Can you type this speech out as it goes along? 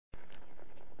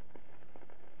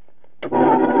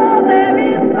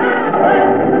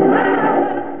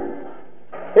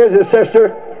Here's his sister.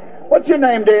 What's your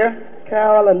name, dear?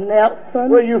 Carolyn Nelson.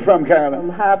 Where are you from, Carolyn? From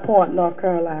High Point, North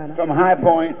Carolina. From High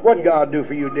Point. What God do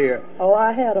for you, dear? Oh,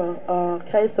 I had a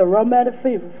case of rheumatic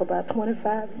fever for about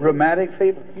 25 years. Rheumatic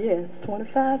fever? Yes,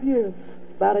 25 years.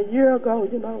 About a year ago,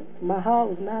 you know, my heart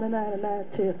was 99 and 9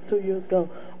 tests 2 years ago.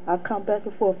 I come back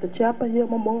and forth to Chapel Hill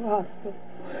Memorial Hospital.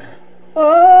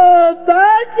 Oh,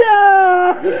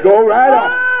 thank you. Just go right on.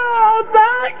 Oh,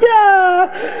 thank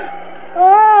you.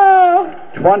 Oh.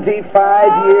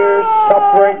 25 years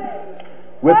suffering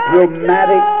with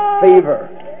rheumatic fever.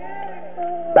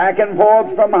 Back and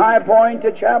forth from High Point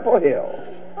to Chapel Hill.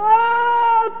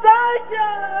 Oh, thank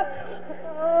you.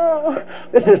 Oh.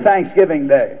 This is Thanksgiving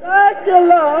Day. Thank you,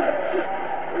 Lord.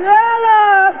 Yeah,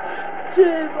 Lord.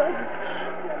 Jesus.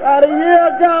 About a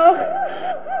year ago,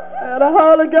 I had a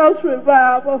Holy Ghost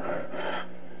revival.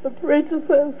 The preacher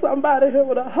said, somebody here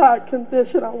with a heart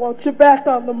condition, I want you back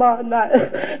on tomorrow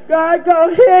night. God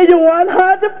gonna heal you 100%.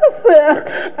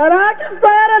 And I can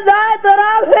say tonight that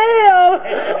I'm healed.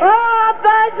 Oh,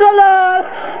 thank you, Lord.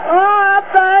 Oh,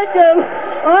 thank him.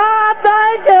 Oh,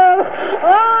 thank him.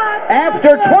 Oh,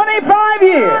 after 25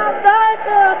 years. Oh, thank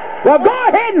him. Well, go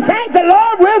ahead and thank the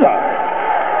Lord with her.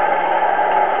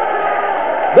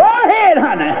 Go ahead,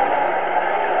 honey.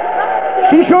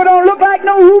 She sure don't look like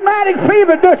no rheumatic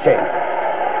fever, does she?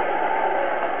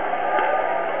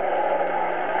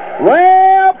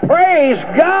 Well, praise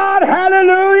God,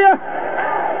 hallelujah.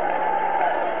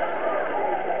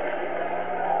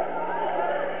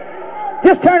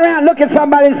 Just turn around and look at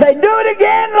somebody and say, do it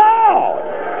again, Lord.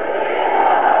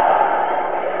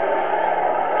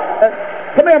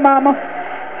 Come here, Mama.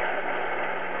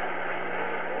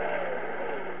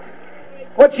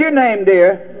 What's your name,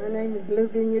 dear? My name is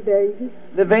Lavinia Davis.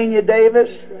 Lavinia Davis?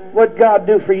 Right. What God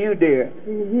do for you, dear?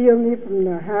 He healed me from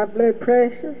the high blood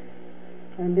pressure,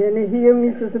 and then he healed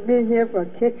me since I've been here for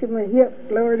catching my hip.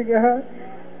 Glory to God.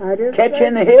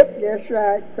 Catching the hip? That's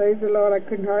right. Praise the Lord. I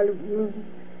couldn't hardly move.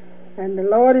 And the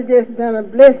Lord has just been a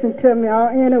blessing to me all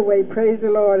anyway. Praise the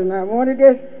Lord. And I want to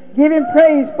just give him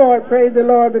praise for it. Praise the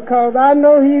Lord, because I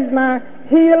know he's my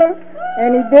healer.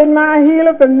 And he's been my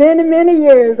healer for many, many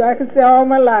years. I can say all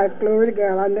my life. Glory to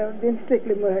God. I've never been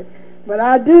sickly much. But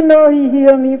I do know he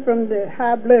healed me from the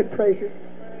high blood pressure.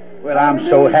 Well, I'm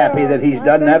so happy that he's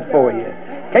done that for you.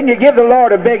 Can you give the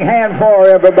Lord a big hand for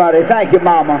her, everybody? Thank you,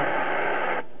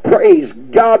 Mama. Praise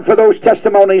God for those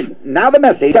testimonies. Now the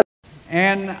message.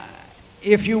 And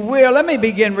if you will, let me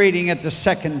begin reading at the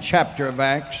 2nd chapter of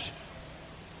Acts.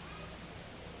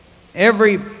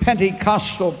 Every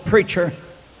Pentecostal preacher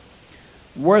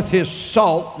worth his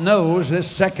salt knows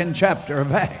this 2nd chapter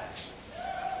of Acts.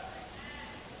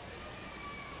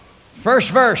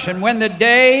 First verse, and when the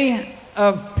day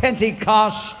of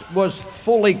Pentecost was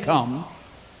fully come,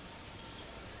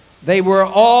 they were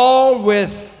all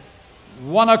with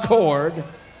one accord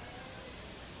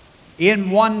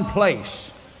in one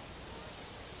place.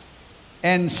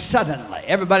 And suddenly,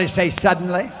 everybody say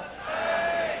suddenly.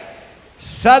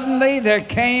 Suddenly there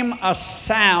came a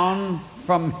sound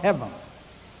from heaven,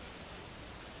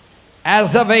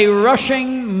 as of a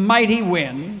rushing mighty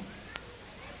wind,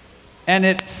 and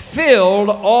it filled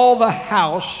all the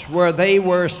house where they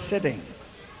were sitting.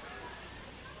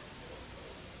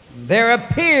 There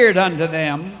appeared unto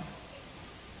them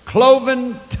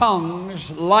cloven tongues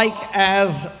like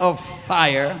as of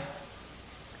fire,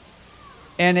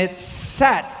 and it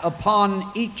sat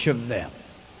upon each of them.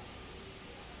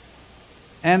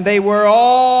 And they were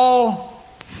all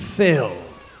filled.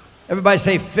 Everybody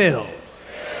say filled.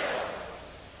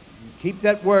 Keep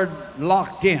that word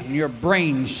locked in your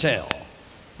brain cell.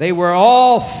 They were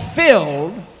all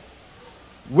filled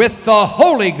with the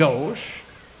Holy Ghost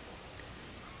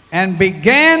and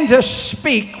began to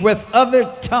speak with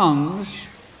other tongues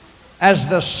as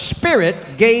the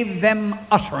Spirit gave them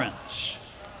utterance.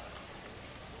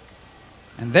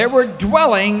 And there were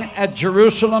dwelling at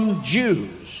Jerusalem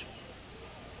Jews,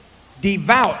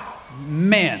 devout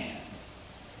men,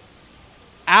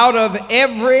 out of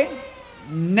every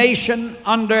nation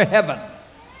under heaven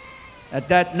at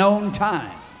that known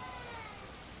time.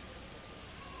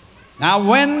 Now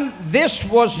when this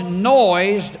was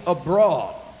noised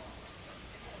abroad,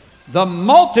 the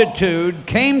multitude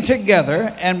came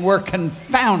together and were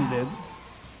confounded,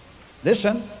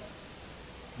 listen,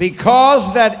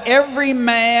 because that every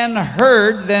man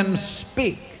heard them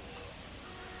speak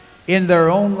in their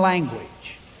own language.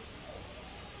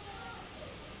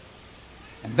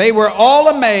 And they were all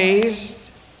amazed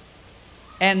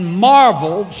and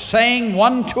marveled, saying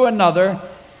one to another,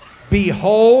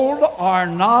 Behold, are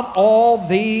not all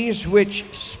these which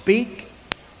speak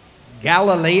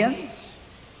Galileans?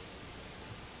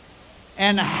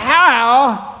 And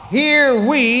how hear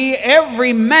we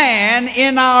every man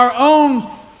in our own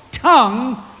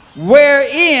tongue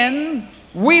wherein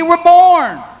we were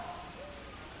born?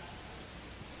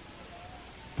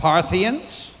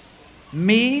 Parthians,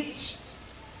 Medes,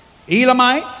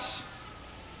 Elamites,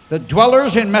 the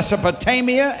dwellers in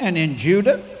Mesopotamia and in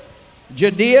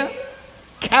Judea,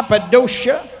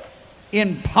 Cappadocia,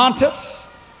 in Pontus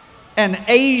and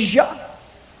Asia.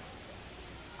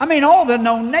 I mean, all the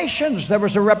known nations, there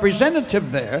was a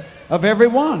representative there of every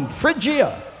one.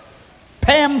 Phrygia,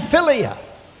 Pamphylia,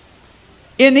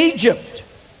 in Egypt,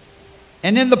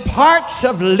 and in the parts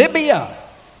of Libya,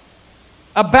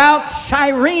 about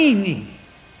Cyrene,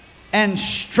 and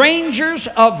strangers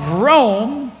of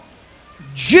Rome,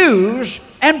 Jews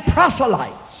and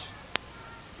proselytes.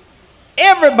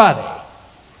 Everybody,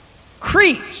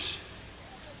 Cretes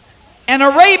and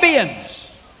Arabians,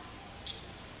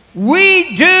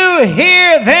 we do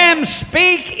hear them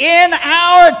speak in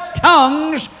our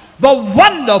tongues the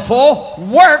wonderful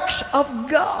works of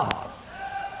God.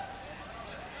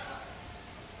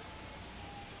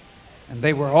 And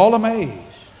they were all amazed.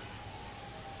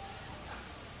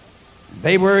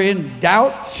 They were in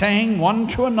doubt, saying one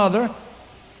to another,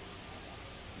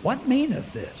 "What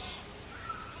meaneth this?"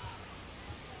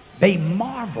 They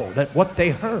marveled at what they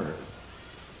heard.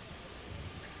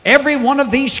 Every one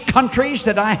of these countries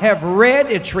that I have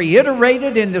read, it's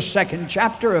reiterated in the 2nd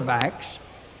chapter of Acts,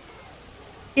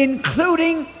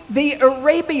 including the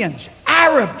Arabians,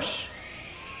 Arabs,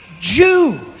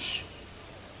 Jews,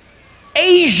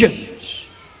 Asians,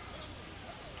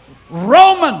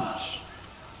 Romans.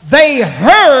 They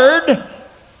heard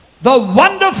the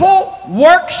wonderful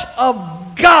works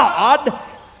of God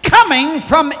coming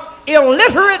from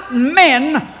illiterate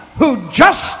men who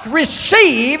just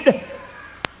received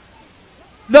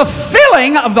the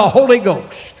filling of the Holy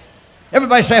Ghost.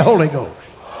 Everybody say Holy Ghost.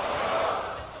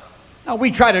 Now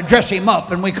we try to dress him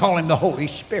up and we call him the Holy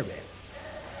Spirit.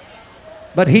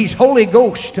 But he's Holy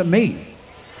Ghost to me.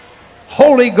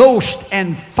 Holy Ghost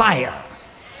and fire.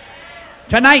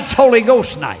 Tonight's Holy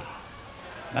Ghost night.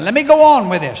 Now let me go on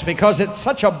with this because it's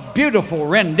such a beautiful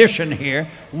rendition here.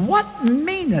 What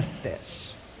meaneth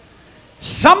this?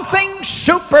 Something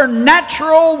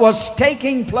supernatural was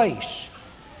taking place.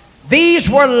 These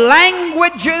were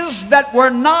languages that were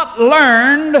not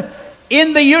learned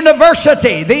in the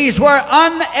university. These were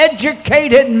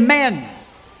uneducated men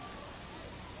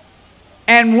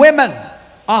and women.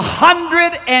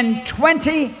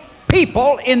 120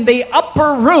 people in the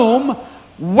upper room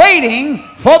waiting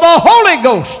for the Holy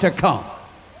Ghost to come.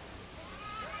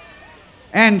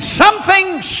 And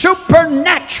something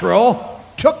supernatural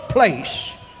took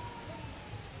place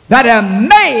that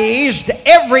amazed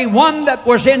everyone that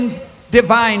was in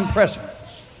divine presence.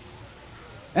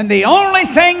 And the only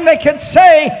thing they could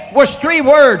say was 3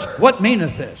 words. What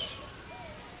meaneth this?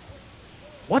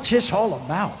 What's this all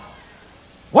about?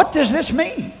 What does this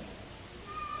mean?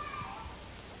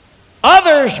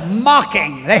 Others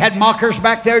mocking. They had mockers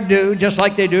back there too, just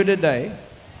like they do today.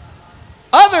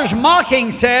 Others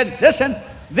mocking said, listen,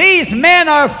 these men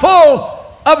are full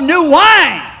of new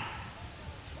wine.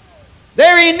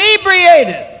 They're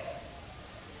inebriated.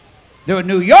 The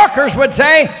New Yorkers would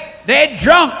say they're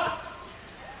drunk,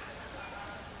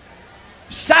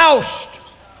 soused.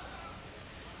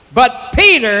 But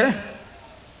Peter,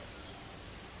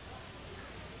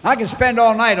 I can spend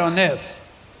all night on this.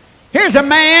 Here's a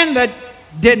man that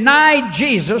denied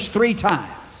Jesus 3 times.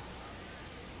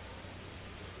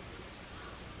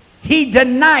 He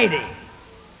denied him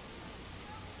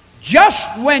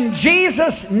just when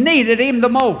Jesus needed him the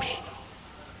most.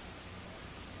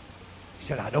 He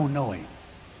said, I don't know him.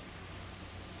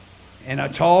 And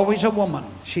it's always a woman.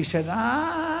 She said,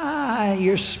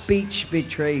 your speech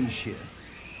betrays you.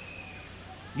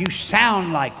 You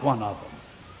sound like one of them.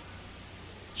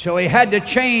 So he had to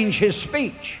change his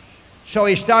speech. So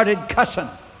he started cussing.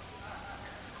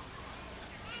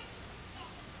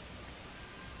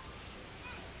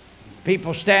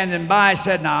 People standing by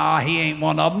said, nah, he ain't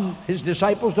one of them. His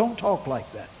disciples don't talk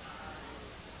like that.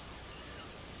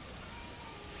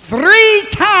 3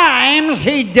 times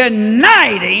he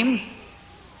denied him.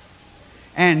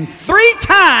 And 3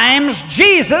 times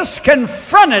Jesus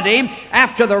confronted him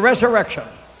after the resurrection.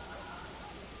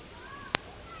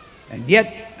 And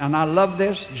yet, and I love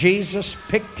this, Jesus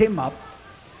picked him up,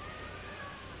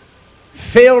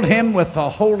 filled him with the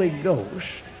Holy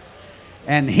Ghost,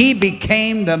 and he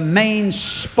became the main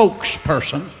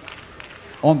spokesperson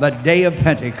on the day of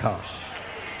Pentecost.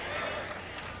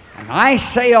 And I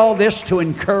say all this to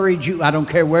encourage you. I don't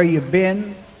care where you've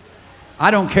been. I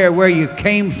don't care where you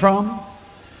came from.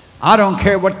 I don't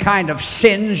care what kind of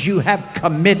sins you have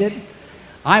committed.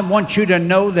 I want you to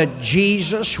know that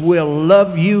Jesus will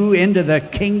love you into the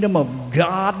kingdom of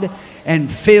God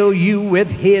and fill you with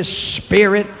His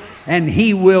Spirit, and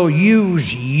He will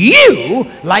use you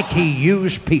like He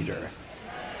used Peter.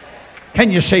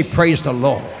 Can you say praise the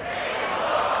Lord?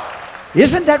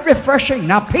 Isn't that refreshing?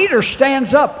 Now Peter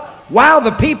stands up while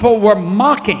the people were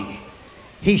mocking.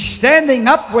 He's standing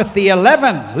up with the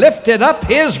 11, lifted up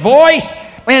his voice,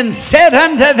 and said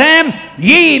unto them,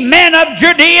 Ye men of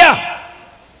Judea,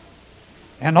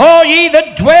 and all ye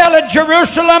that dwell at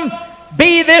Jerusalem,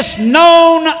 be this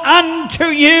known unto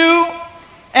you,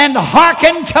 and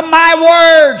hearken to my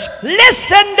words.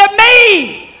 Listen to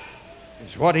me,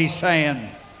 is what he's saying.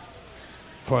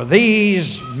 For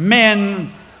these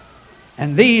men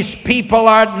and these people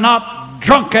are not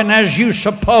drunken as you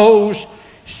suppose,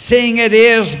 seeing it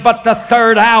is but the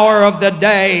third hour of the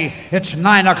day. It's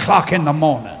 9 o'clock in the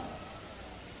morning.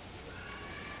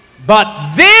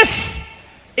 But this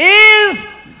is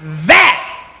that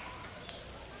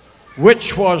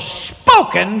which was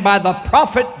spoken by the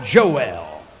prophet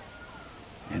Joel.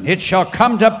 And it shall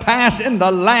come to pass in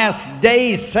the last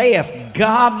days, saith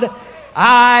God,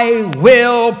 I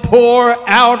will pour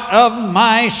out of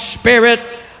my Spirit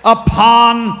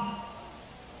upon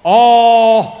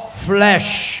all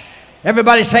flesh.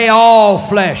 Everybody say all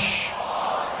flesh.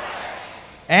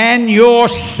 And your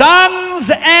sons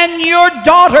and your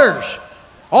daughters.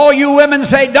 All you women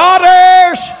say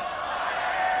daughters.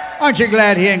 Aren't you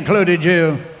glad He included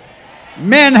you?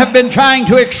 Men have been trying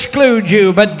to exclude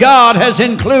you, but God has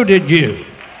included you.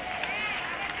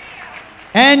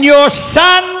 And your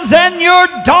sons and your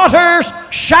daughters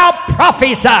shall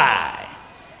prophesy,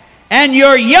 and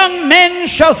your young men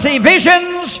shall see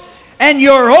visions, and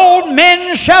your old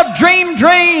men shall dream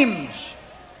dreams.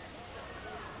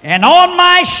 And on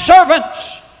my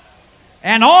servants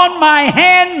and on my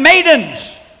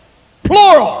handmaidens,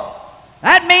 plural,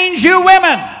 that means you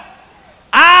women,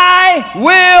 I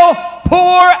will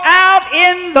pour out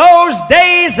in those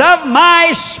days of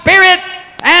my Spirit,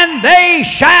 and they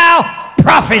shall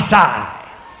prophesy.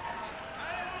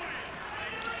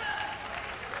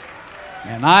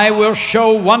 And I will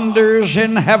show wonders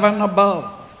in heaven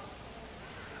above,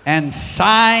 and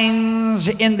signs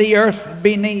in the earth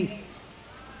beneath,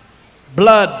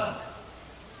 blood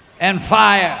and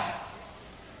fire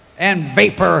and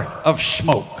vapor of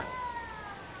smoke.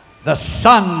 The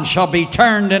sun shall be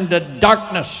turned into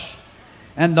darkness,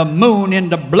 and the moon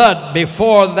into blood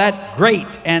before that great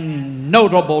and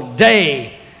notable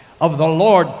day of the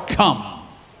Lord come.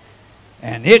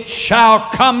 And it shall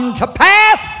come to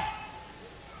pass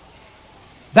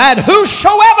that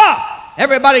whosoever,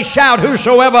 everybody shout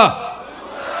whosoever,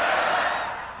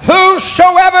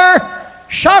 whosoever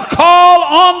shall call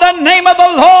on the name of the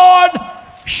Lord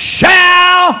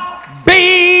shall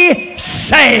be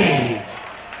saved.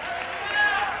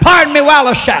 Pardon me while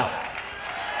I shout.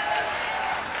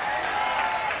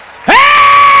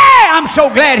 Hey, I'm so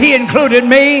glad He included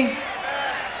me.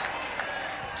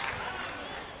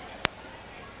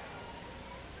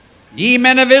 Ye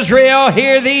men of Israel,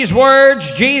 hear these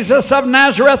words. Jesus of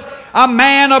Nazareth, a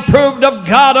man approved of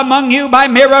God among you by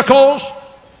miracles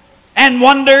and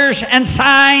wonders and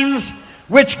signs,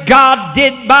 which God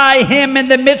did by Him in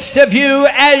the midst of you,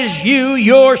 as you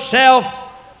yourself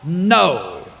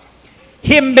know.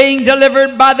 Him being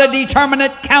delivered by the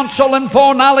determinate counsel and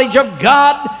foreknowledge of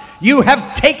God, you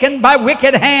have taken by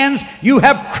wicked hands, you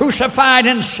have crucified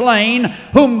and slain,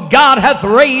 whom God hath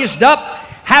raised up,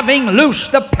 having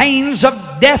loosed the pains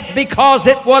of death, because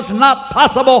it was not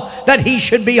possible that He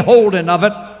should be holden of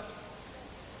it.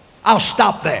 I'll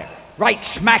stop there, right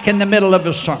smack in the middle of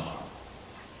the sermon.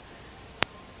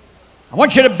 I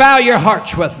want you to bow your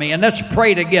hearts with me, and let's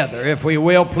pray together, if we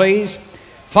will, please.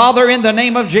 Father, in the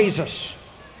name of Jesus,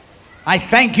 I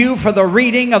thank You for the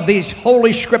reading of these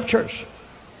holy scriptures.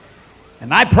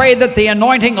 And I pray that the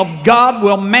anointing of God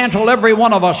will mantle every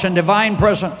one of us in divine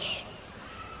presence.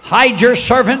 Hide Your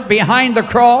servant behind the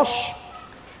cross.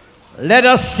 Let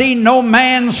us see no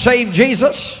man save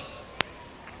Jesus.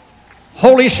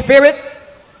 Holy Spirit,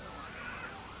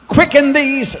 quicken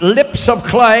these lips of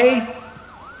clay.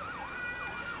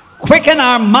 Quicken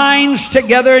our minds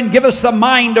together and give us the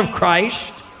mind of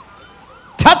Christ.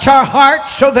 Touch our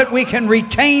hearts so that we can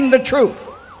retain the truth.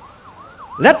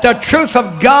 Let the truth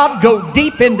of God go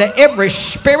deep into every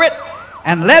spirit,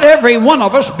 and let every one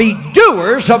of us be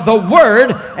doers of the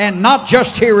word and not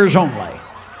just hearers only.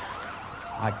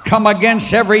 I come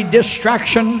against every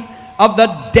distraction of the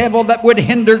devil that would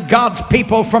hinder God's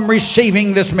people from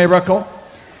receiving this miracle.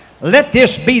 Let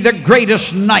this be the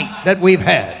greatest night that we've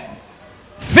had.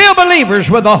 Fill believers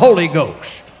with the Holy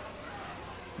Ghost.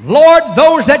 Lord,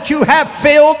 those that you have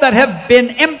filled that have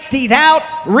been emptied out,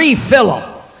 refill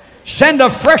them. Send a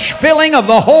fresh filling of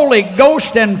the Holy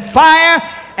Ghost and fire,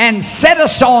 and set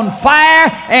us on fire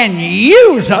and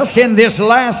use us in this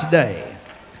last day.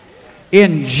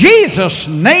 In Jesus'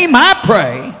 name I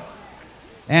pray.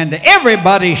 And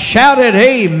everybody shouted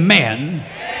amen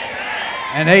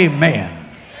and amen.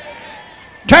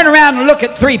 Turn around and look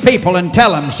at three people and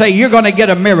tell them, say, you're going to get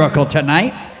a miracle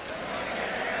tonight.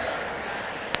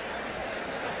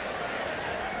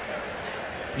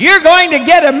 You're going to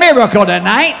get a miracle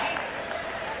tonight.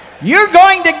 You're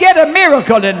going to get a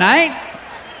miracle tonight.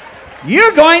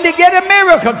 You're going to get a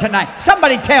miracle tonight.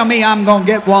 Somebody tell me I'm going to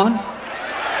get one.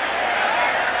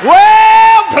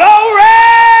 Well, glory!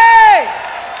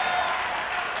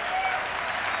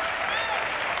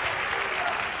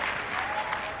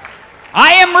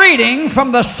 I am reading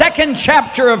from the 2nd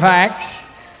chapter of Acts,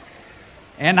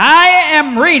 and I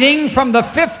am reading from the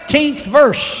 15th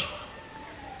verse.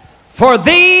 For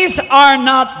these are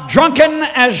not drunken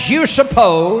as you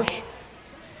suppose,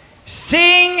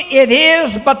 seeing it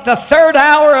is but the 3rd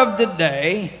hour of the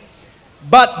day,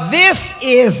 but this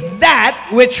is that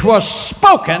which was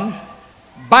spoken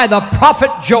by the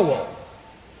prophet Joel.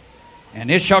 And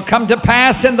it shall come to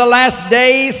pass in the last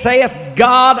days, saith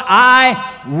God,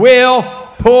 I will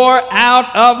pour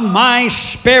out of my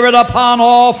Spirit upon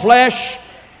all flesh,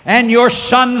 and your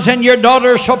sons and your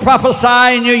daughters shall prophesy,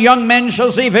 and your young men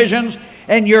shall see visions,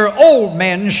 and your old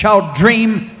men shall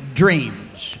dream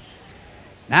dreams.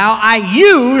 Now I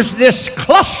use this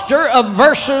cluster of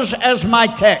verses as my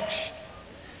text.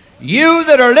 You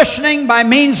that are listening by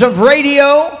means of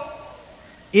radio,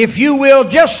 if you will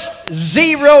just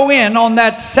zero in on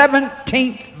that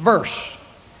 17th verse.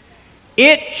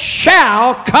 It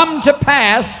shall come to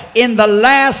pass in the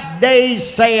last days,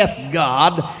 saith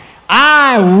God,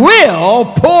 I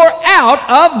will pour out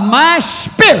of my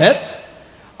Spirit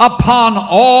upon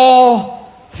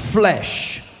all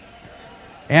flesh.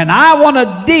 And I want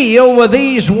to deal with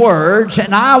these words,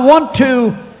 and I want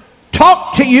to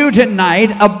talk to you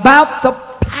tonight about the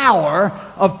power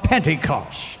of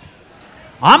Pentecost.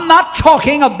 I'm not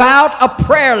talking about a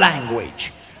prayer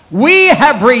language. We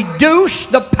have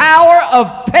reduced the power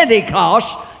of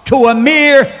Pentecost to a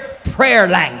mere prayer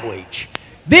language.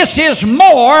 This is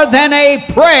more than a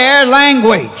prayer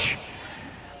language.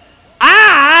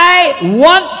 I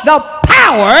want the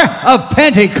power of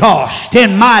Pentecost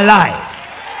in my life.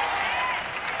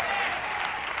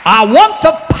 I want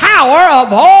the power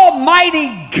of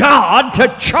Almighty God to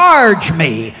charge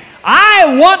me.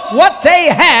 I want what they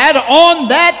had on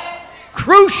that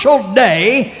crucial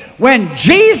day when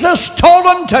Jesus told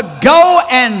them to go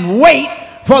and wait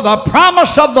for the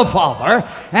promise of the Father.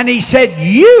 And he said,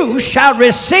 you shall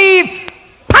receive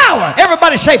power.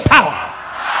 Everybody say power.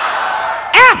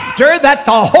 After that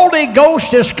the Holy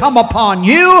Ghost is come upon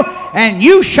you, and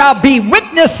you shall be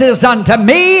witnesses unto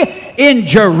me in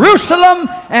Jerusalem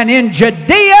and in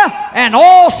Judea and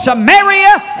all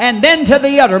Samaria, and then to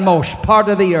the uttermost part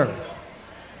of the earth.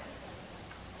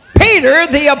 Peter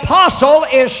the apostle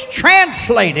is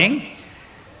translating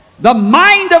the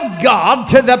mind of God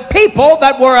to the people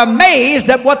that were amazed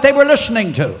at what they were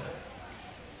listening to.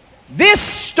 This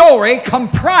story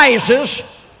comprises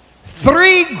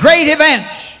 3 great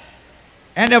events.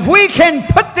 And if we can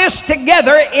put this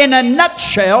together in a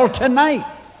nutshell tonight,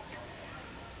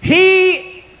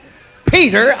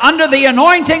 Peter, under the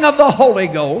anointing of the Holy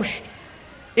Ghost,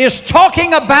 is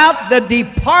talking about the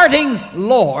departing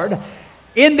Lord.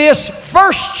 In this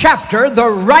first chapter, the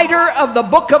writer of the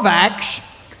book of Acts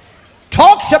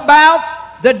talks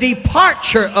about the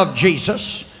departure of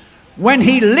Jesus. When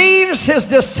he leaves his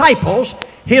disciples,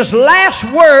 his last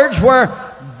words were,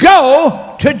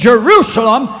 go to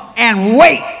Jerusalem and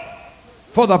wait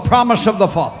for the promise of the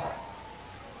Father.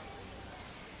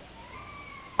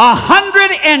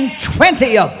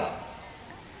 120 of them.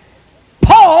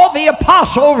 Paul the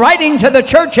apostle, writing to the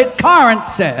church at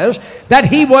Corinth, says that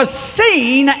he was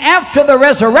seen after the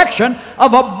resurrection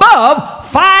of above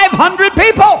 500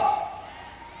 people.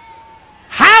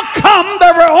 How come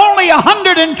there were only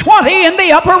 120 in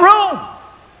the upper room?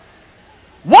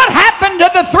 What happened to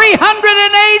the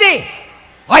 380?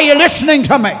 Are you listening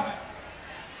to me?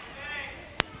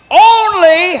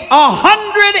 Only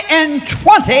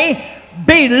 120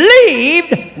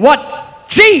 believed what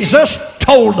Jesus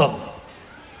told them,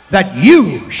 that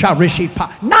you shall receive power.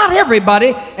 Not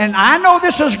everybody, and I know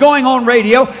this is going on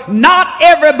radio, not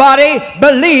everybody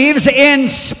believes in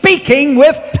speaking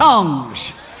with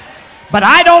tongues. But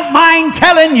I don't mind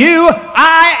telling you,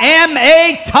 I am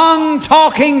a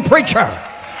tongue-talking preacher.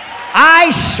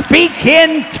 I speak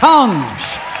in tongues.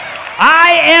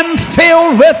 I am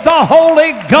filled with the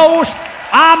Holy Ghost.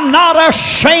 I'm not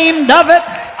ashamed of it.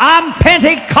 I'm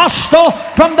Pentecostal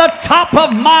from the top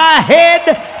of my head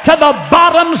to the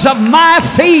bottoms of my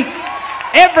feet.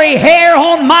 Every hair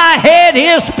on my head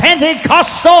is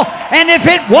Pentecostal, and if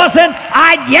it wasn't,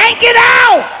 I'd yank it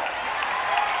out.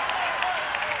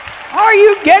 Are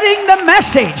you getting the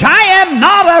message? I am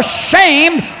not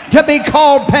ashamed to be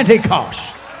called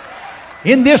Pentecost.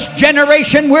 In this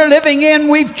generation we're living in,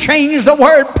 we've changed the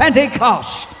word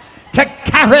Pentecost to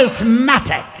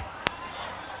charismatic.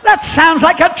 That sounds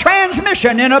like a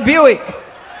transmission in a Buick.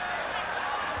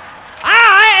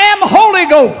 I am Holy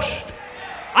Ghost.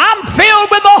 I'm filled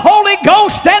with the Holy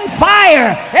Ghost and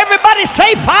fire. Everybody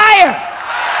say fire.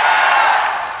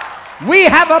 We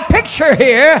have a picture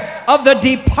here of the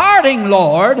departing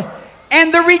Lord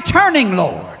and the returning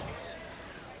Lord.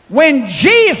 When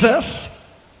Jesus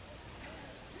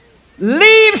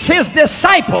leaves his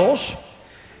disciples,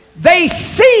 they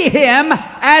see him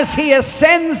as he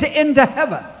ascends into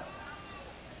heaven.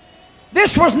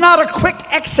 This was not a quick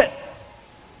exit,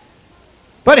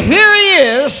 but here he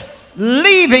is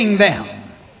leaving them,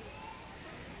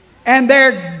 and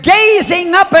they're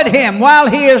gazing up at him while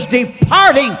he is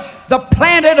departing the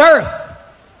planet earth.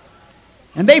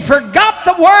 And they forgot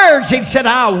the words. He said,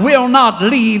 I will not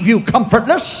leave you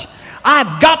comfortless.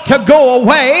 I've got to go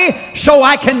away so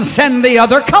I can send the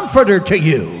other comforter to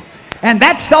you. And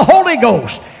that's the Holy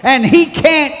Ghost. And he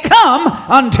can't come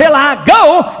until I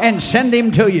go and send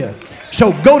him to you.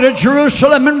 So go to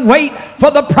Jerusalem and wait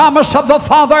for the promise of the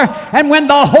Father. And when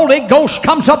the Holy Ghost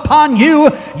comes upon you,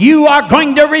 you are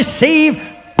going to receive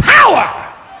power.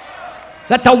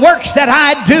 That the works that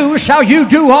I do shall you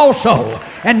do also.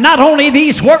 And not only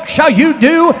these works shall you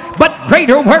do, but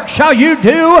greater works shall you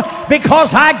do,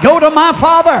 because I go to my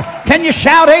Father. Can you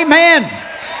shout amen?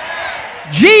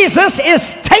 Jesus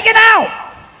is taken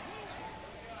out.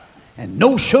 And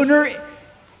no sooner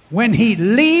when he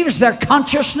leaves their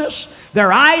consciousness,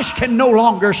 their eyes can no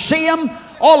longer see him,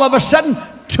 all of a sudden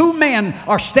 2 men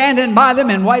are standing by them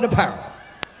in white apparel.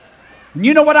 And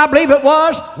you know what I believe it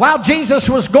was? While Jesus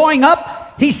was going up,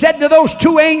 he said to those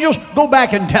 2 angels, go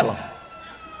back and tell them.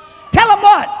 Tell them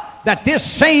what? That this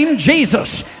same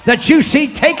Jesus that you see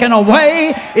taken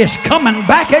away is coming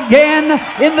back again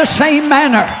in the same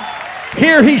manner.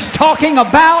 Here he's talking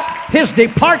about his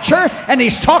departure, and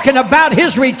he's talking about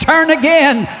his return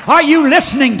again. Are you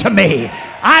listening to me?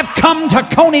 I've come to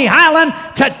Coney Island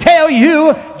to tell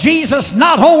you Jesus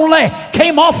not only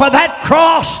came off of that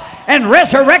cross and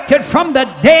resurrected from the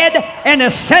dead and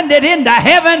ascended into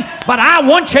heaven, but I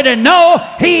want you to know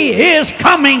he is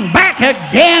coming back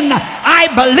again. I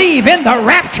believe in the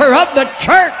rapture of the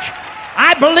church.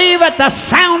 I believe at the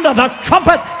sound of the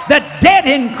trumpet, the dead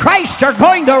in Christ are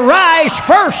going to rise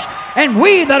first, and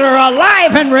we that are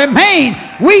alive and remain,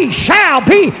 we shall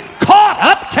be caught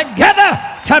up together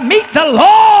to meet the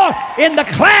Lord in the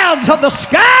clouds of the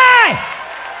sky.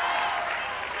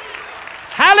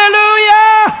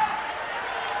 Hallelujah!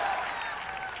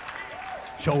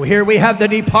 So here we have the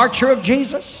departure of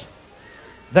Jesus,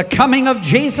 the coming of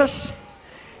Jesus,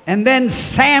 and then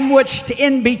sandwiched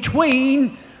in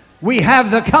between, we have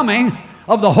the coming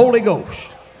of the Holy Ghost.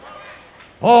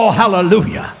 Oh,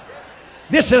 hallelujah.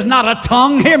 This is not a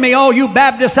tongue. Hear me, all you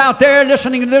Baptists out there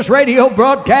listening to this radio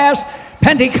broadcast.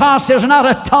 Pentecost is not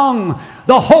a tongue.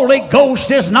 The Holy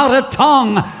Ghost is not a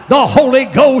tongue. The Holy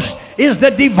Ghost is the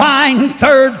divine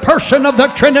third person of the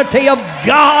Trinity of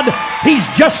God. He's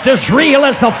just as real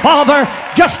as the Father,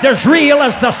 just as real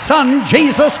as the Son,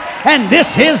 Jesus. And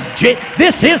this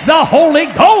is the Holy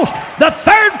Ghost, the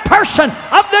third person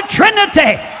of the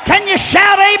Trinity. Can you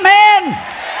shout amen?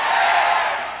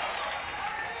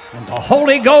 And the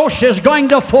Holy Ghost is going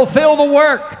to fulfill the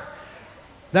work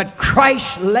that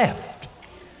Christ left.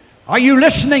 Are you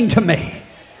listening to me?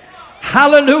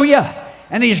 Hallelujah.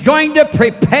 And he's going to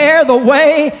prepare the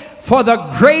way for the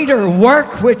greater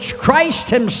work which Christ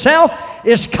himself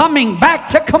is coming back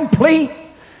to complete.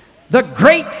 The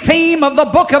great theme of the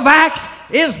book of Acts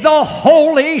is the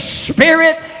Holy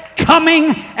Spirit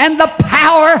coming and the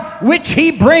power which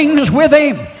he brings with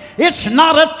him. It's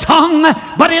not a tongue,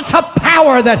 but it's a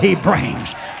power that he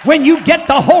brings. When you get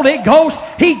the Holy Ghost,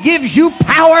 he gives you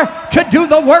power to do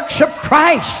the works of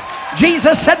Christ.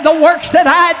 Jesus said, the works that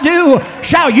I do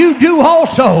shall you do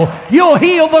also. You'll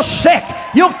heal the sick.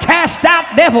 You'll cast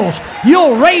out devils.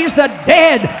 You'll raise the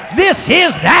dead. This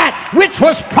is that which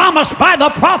was promised by the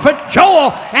prophet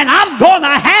Joel. And I'm going to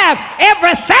have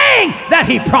everything that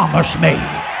he promised me.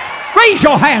 Raise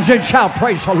your hands and shout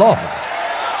praise the Lord.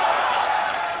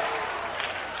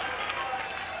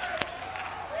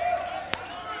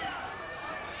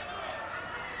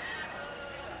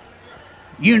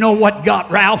 You know what got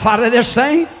Ralph out of this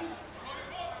thing?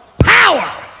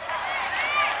 Power.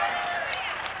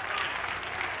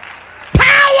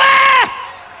 Power.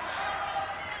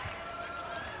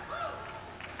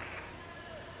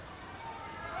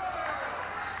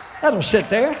 That'll sit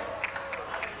there.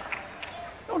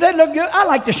 Don't that look good? I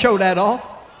like to show that off.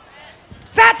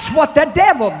 That's what the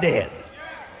devil did.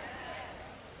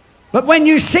 But when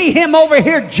you see him over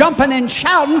here jumping and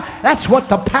shouting, that's what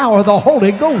the power of the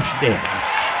Holy Ghost did.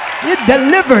 It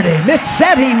delivered him. It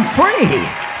set him free.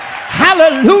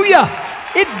 Hallelujah.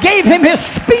 It gave him his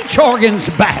speech organs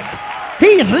back.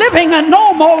 He's living a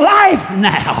normal life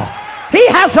now. He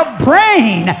has a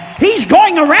brain. He's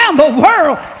going around the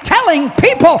world telling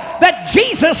people that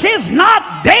Jesus is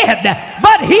not dead,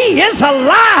 but he is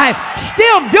alive,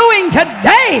 still doing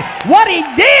today what he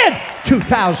did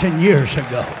 2,000 years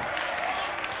ago.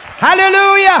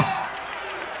 Hallelujah.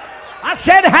 I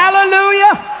said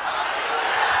hallelujah.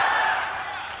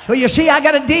 So you see, I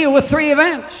got to deal with three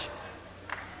events.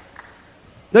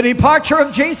 The departure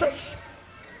of Jesus,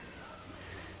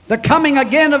 the coming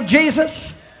again of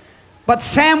Jesus, but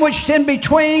sandwiched in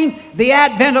between, the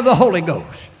advent of the Holy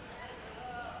Ghost,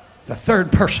 the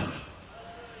third person.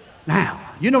 Now,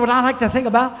 you know what I like to think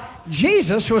about?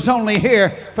 Jesus was only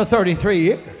here for 33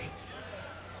 years.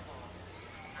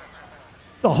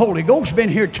 The Holy Ghost been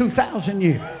here 2,000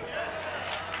 years.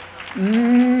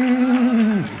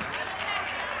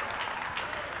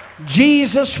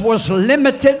 Jesus was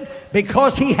limited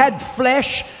because he had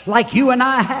flesh like you and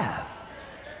I have.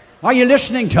 Are you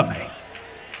listening to me?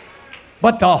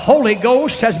 But the Holy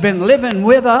Ghost has been living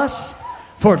with us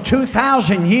for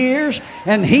 2,000 years,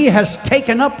 and he has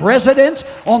taken up residence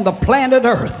on the planet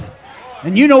Earth.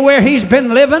 And you know where he's been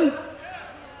living?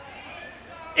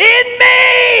 In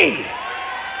me!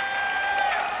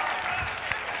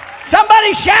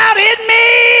 Somebody shout, in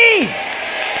me!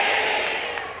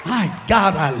 My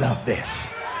God, I love this.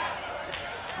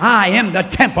 I am the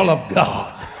temple of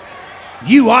God.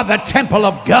 You are the temple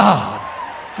of God.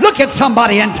 Look at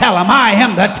somebody and tell them, I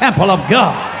am the temple of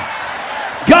God.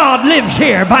 God lives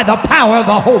here by the power of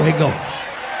the Holy Ghost.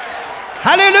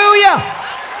 Hallelujah.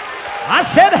 I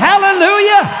said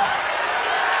hallelujah.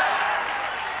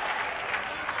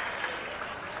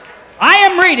 I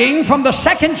am reading from the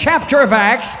 2nd chapter of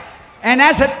Acts, and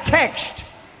as a text,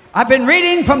 I've been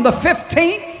reading from the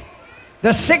 15th, the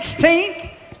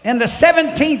 16th, and the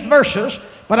 17th verses,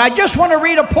 but I just want to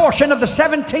read a portion of the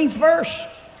 17th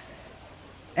verse.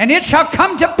 And it shall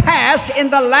come to pass in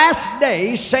the last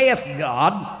days, saith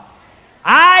God,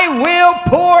 I will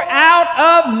pour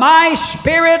out of my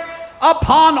Spirit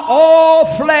upon all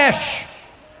flesh.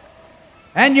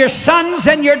 And your sons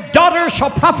and your daughters shall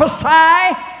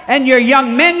prophesy, and your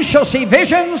young men shall see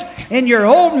visions, and your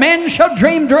old men shall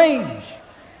dream dreams.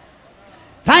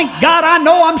 Thank God I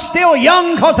know I'm still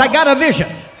young because I got a vision.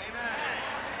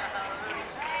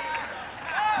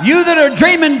 You that are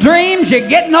dreaming dreams, you're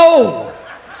getting old.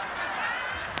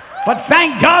 But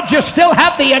thank God you still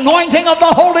have the anointing of the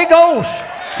Holy Ghost.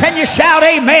 Can you shout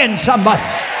amen, somebody?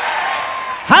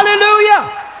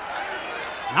 Hallelujah.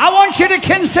 I want you to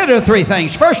consider three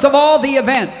things. First of all, the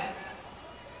event.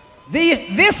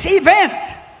 This event,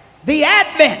 the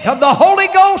advent of the Holy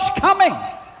Ghost coming,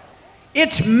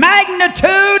 its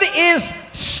magnitude is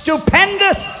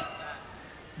stupendous.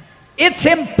 It's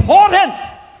important.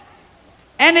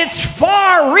 And it's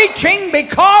far-reaching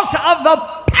because of the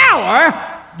power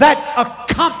that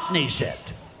accompanies it.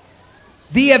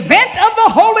 The event of the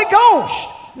Holy Ghost.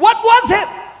 What was it?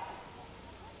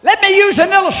 Let me use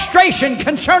an illustration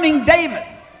concerning David.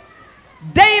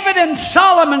 David and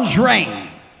Solomon's reign.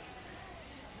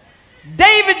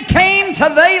 David came to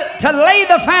lay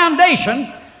the foundation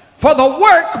for the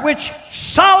work which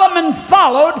Solomon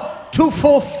followed to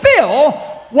fulfill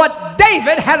what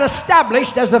David had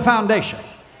established as the foundation.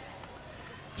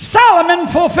 Solomon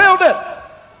fulfilled it.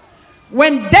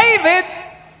 When David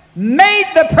made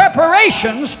the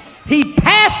preparations, he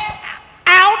passed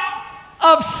out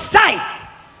of sight.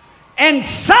 And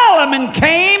Solomon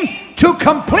came to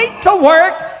complete the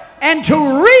work and to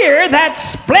rear that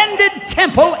splendid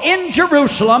temple in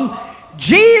Jerusalem.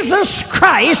 Jesus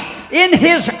Christ, in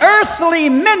his earthly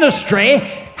ministry,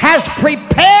 has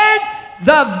prepared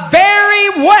the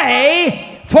very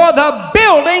way for the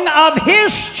building of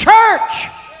his church.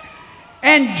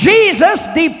 And Jesus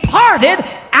departed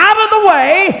out of the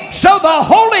way so the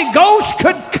Holy Ghost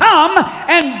could come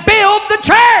and build the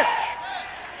church.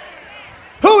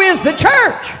 Who is the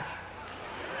church?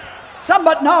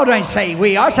 Somebody, no, don't say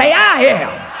we are. Say I am.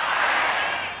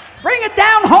 Bring it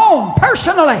down home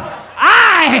personally.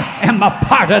 I am a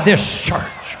part of this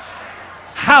church.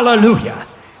 Hallelujah.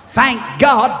 Thank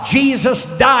God Jesus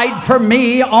died for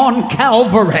me on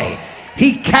Calvary.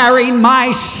 He carried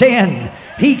my sin.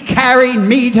 He carried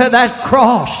me to that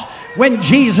cross. When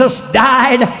Jesus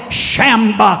died,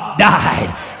 Schambach died.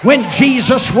 When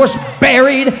Jesus was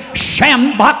buried,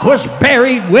 Schambach was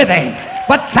buried with him.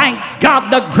 But thank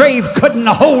God the grave couldn't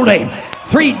hold him.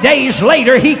 3 days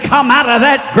later, he come out of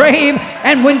that grave,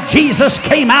 and when Jesus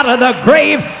came out of the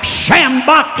grave,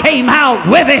 Schambach came out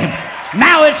with him.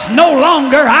 Now it's no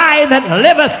longer I that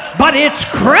liveth, but it's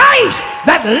Christ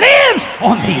that lives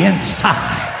on the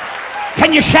inside.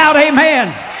 Can you shout amen?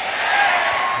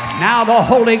 And now the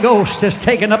Holy Ghost has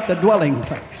taken up the dwelling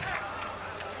place.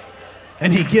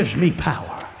 And he gives me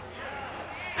power.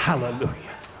 Hallelujah.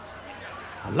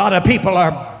 A lot of people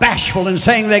are bashful in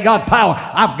saying they got power.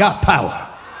 I've got power.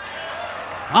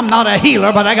 I'm not a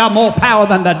healer, but I got more power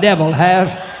than the devil has.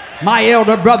 My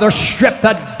elder brother stripped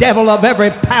the devil of every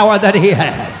power that he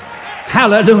had.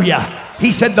 Hallelujah.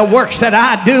 He said, the works that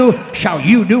I do shall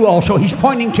you do also. He's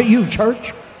pointing to you,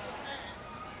 church.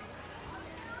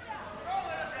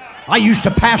 I used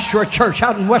to pastor a church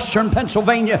out in western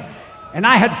Pennsylvania, and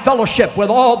I had fellowship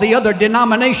with all the other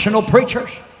denominational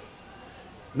preachers.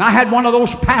 And I had one of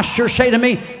those pastors say to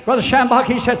me, Brother Schambach,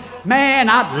 he said, man,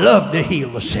 I'd love to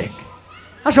heal the sick.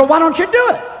 I said, why don't you do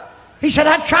it? He said,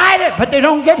 I tried it, but they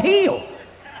don't get healed.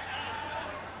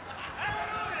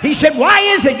 He said, why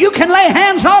is it you can lay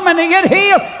hands on them and they get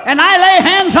healed, and I lay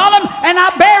hands on them and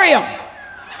I bury them?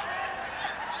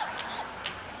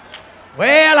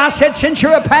 Well, I said, since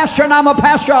you're a pastor and I'm a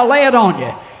pastor, I'll lay it on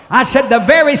you. I said, the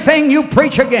very thing you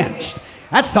preach against,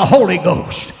 that's the Holy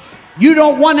Ghost. You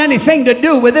don't want anything to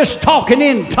do with this talking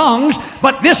in tongues,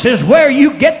 but this is where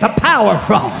you get the power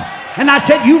from. And I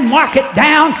said, you mark it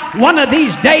down. One of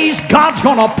these days, God's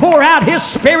going to pour out his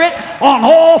Spirit on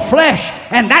all flesh.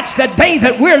 And that's the day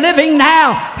that we're living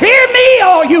now. Hear me,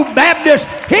 all you Baptists.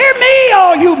 Hear me,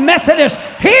 all you Methodists.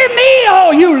 Hear me,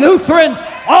 all you Lutherans.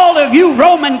 All of you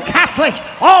Roman Catholics.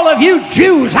 All of you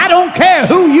Jews. I don't care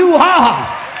who you are.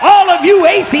 All of you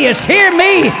atheists, hear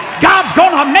me. God's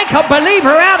going to make a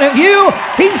believer out of you.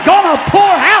 He's going to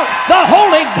pour out the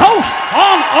Holy Ghost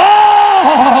on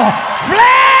all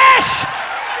flesh.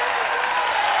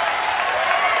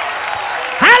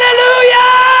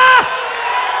 Hallelujah!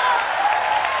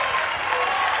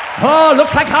 Oh,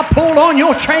 looks like I pulled on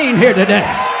your chain here today.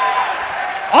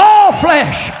 All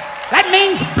flesh. That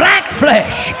means black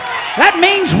flesh. That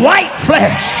means white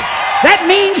flesh. That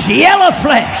means yellow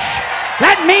flesh.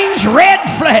 That means red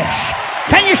flesh.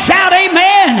 Can you shout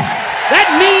amen? That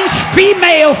means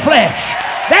female flesh.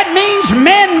 That means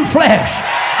men flesh.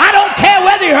 I don't care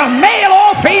whether you're a male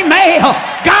or female.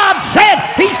 God said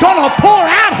he's going to pour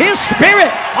out his Spirit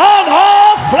on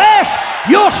all flesh.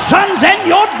 Your sons and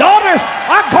your daughters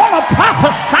are going to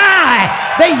prophesy.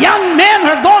 The young men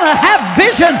are going to have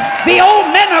vision. The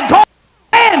old men are going to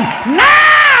end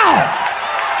now.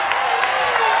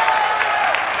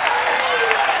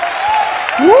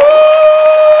 Woo-wee!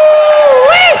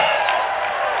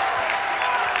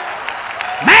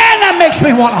 Man, that makes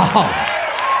me want to holler.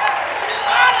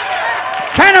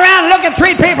 Turn around and look at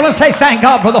 3 people and say, thank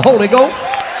God for the Holy Ghost.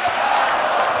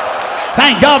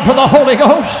 Thank God for the Holy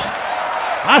Ghost.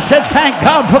 I said, thank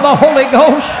God for the Holy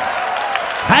Ghost.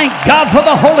 Thank God for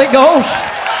the Holy Ghost.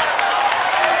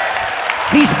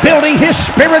 He's building his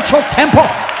spiritual temple.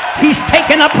 He's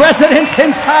taken up residence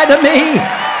inside of me.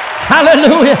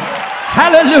 Hallelujah.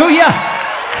 Hallelujah.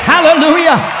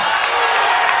 Hallelujah.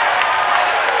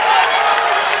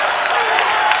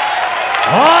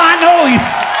 Oh,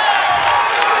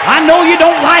 I know you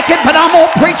don't like it, but I'm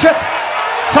going to preach it.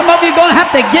 Some of you are going to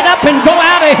have to get up and go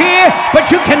out of here,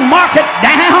 but you can mark it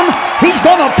down. He's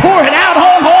going to pour it out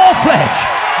on all flesh.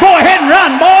 Go ahead and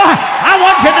run, boy. I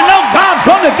want you to know God's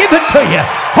going to give it to you.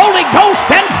 Holy Ghost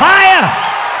and fire.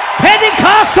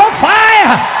 Pentecostal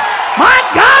fire. My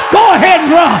God, go ahead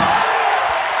and run.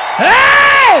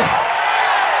 Hey!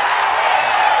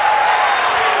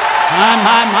 My.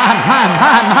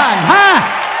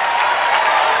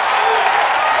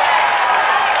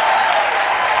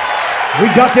 We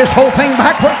got this whole thing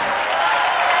backwards.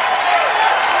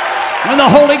 When the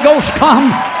Holy Ghost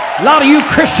come, a lot of you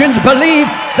Christians believe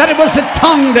that it was a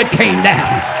tongue that came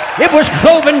down. It was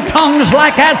cloven tongues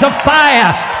like as of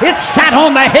fire. It sat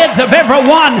on the heads of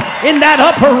everyone in that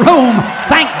upper room.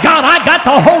 Thank God I got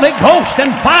the Holy Ghost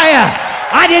and fire.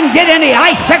 I didn't get any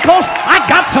icicles. I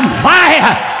got some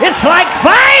fire. It's like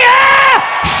fire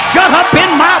shut up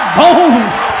in my bones.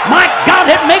 My God,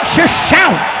 it makes you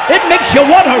shout. It makes you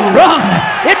want to run.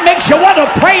 It makes you want to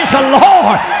praise the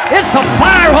Lord. It's the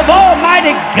fire of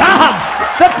Almighty God.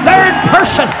 The third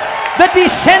person. the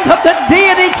descent of the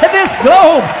deity to this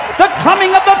globe, the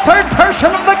coming of the third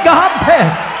person of the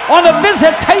Godhead on a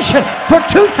visitation for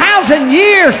 2,000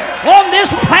 years on this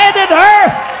planet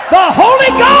Earth. The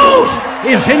Holy Ghost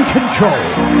is in control.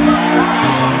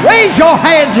 Raise your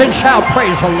hands and shout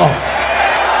praise the Lord.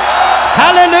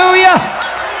 Hallelujah.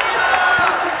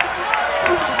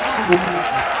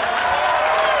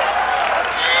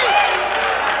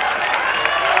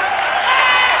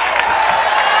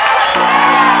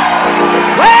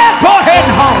 Well, go ahead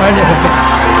and holler a little bit.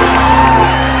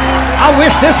 I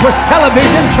wish this was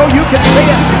television so you could see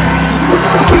it.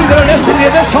 You that are listening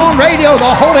to this on radio,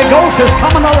 the Holy Ghost is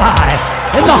coming alive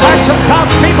in the hearts of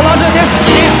God's people under this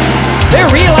tent. They're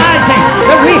realizing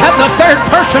that we have the third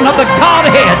person of the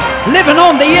Godhead living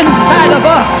on the inside of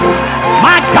us.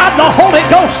 My God, the Holy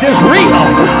Ghost is real.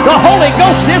 The Holy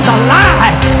Ghost is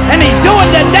alive. And He's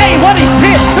doing today what He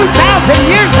did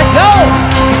 2,000 years ago.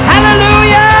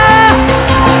 Hallelujah!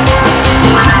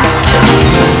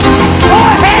 Go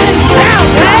ahead and shout,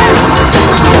 man.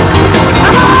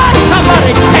 Come on,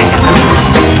 somebody dance.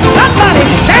 Somebody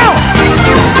shout.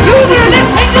 You that are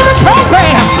listening to the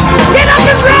program, get up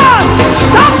and run.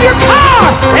 Stop your car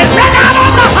and run out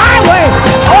on the highway,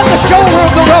 on the shoulder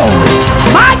of the road.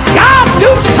 My God,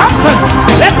 do something.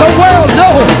 Let the world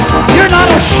know you're not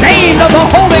ashamed of the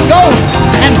Holy Ghost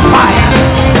and fire.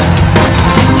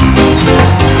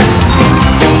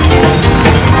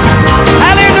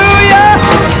 Hallelujah!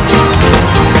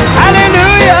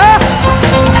 Hallelujah!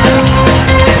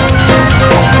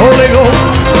 Holy Ghost!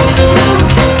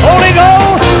 Holy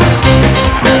Ghost!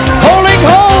 Holy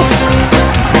Ghost!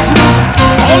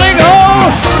 Holy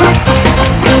Ghost!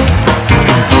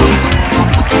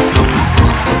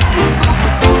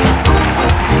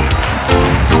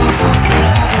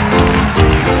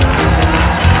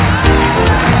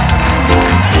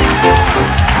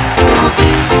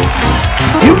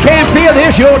 You can't feel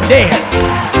this, you're dead.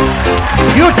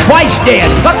 You're twice dead,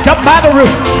 plucked up by the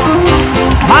roots.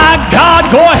 My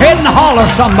God, go ahead and holler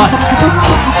somebody.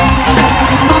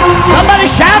 Somebody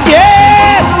shout,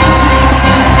 yes!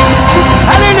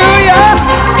 Hallelujah!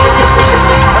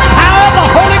 The power of the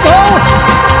Holy Ghost.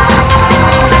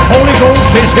 Holy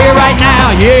Ghost is here right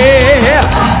now, yeah.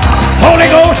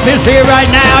 Holy Ghost is here right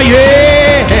now,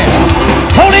 yeah.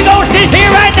 Holy Ghost is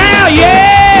here right now,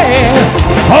 yeah.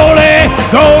 Holy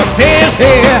Ghost is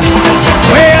here.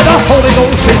 Well, the Holy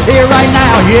Ghost is here right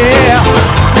now, yeah.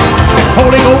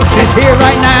 Holy Ghost is here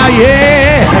right now,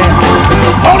 yeah.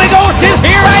 Holy Ghost is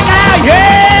here right now,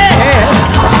 yeah.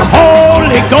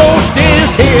 Holy Ghost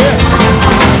is here.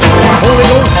 Holy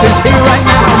Ghost is here right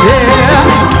now, yeah.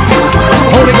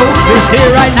 Holy Ghost is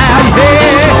here right now,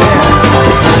 yeah.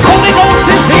 Holy Ghost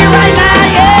is here right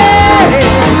now, yeah.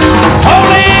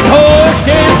 Holy Ghost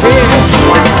is here.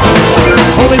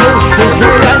 Holy Ghost is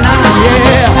here right now,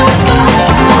 yeah.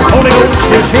 Holy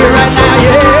Ghost is here right now,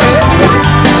 yeah.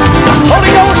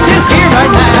 Holy Ghost is here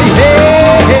right now,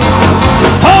 yeah.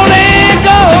 Holy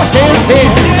Ghost is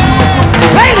here.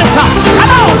 Play the song.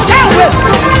 Come on, shout with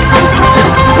me.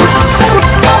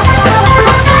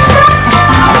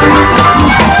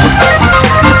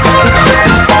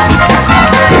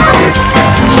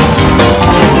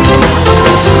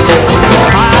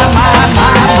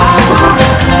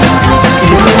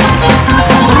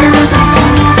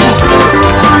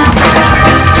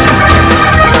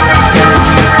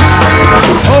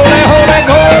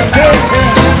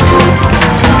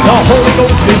 Holy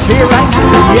Ghost is here right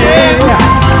now, yeah.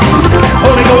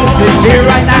 Holy Ghost is here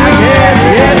right now, yes,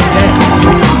 yes, yes.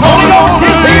 Holy Ghost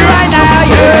is here right now,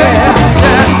 yeah.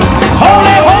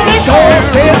 Holy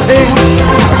Ghost is here.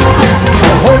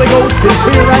 The Holy Ghost is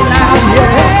here right now,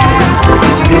 yeah.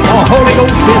 The Holy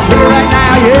Ghost is here right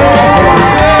now,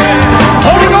 yeah.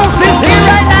 Holy Ghost is here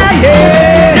right now,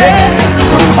 yeah.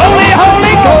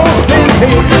 Holy Ghost is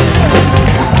here.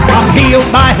 I'm healed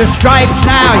by His stripes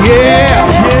now, yeah.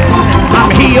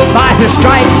 I'm healed by His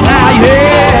stripes now,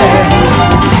 yeah.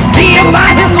 Healed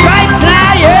by His stripes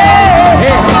now, yeah.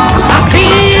 I'm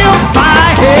healed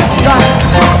by His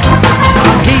stripes.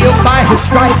 I'm healed by His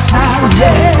stripes now,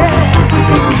 yeah.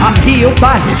 I'm healed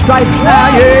by His stripes now,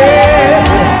 yeah.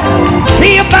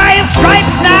 Healed by His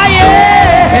stripes now,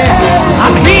 yeah.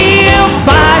 I'm healed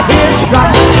by His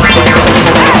stripes.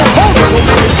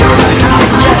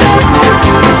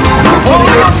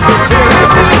 Holy Ghost is here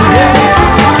right now, yeah.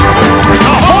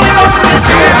 The Holy Ghost is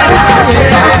here right now,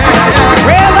 yeah.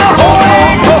 Well, the Holy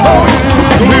Ghost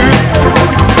is here.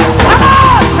 Come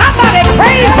on, somebody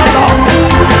praise the Lord.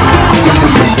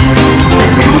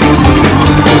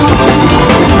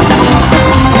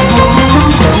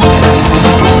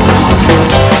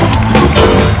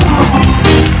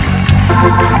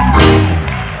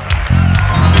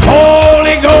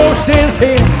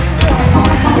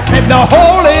 the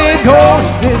Holy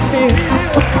Ghost is here.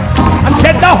 I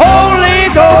said the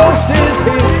Holy Ghost is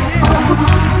here.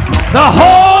 The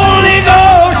Holy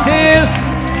Ghost is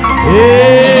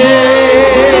here.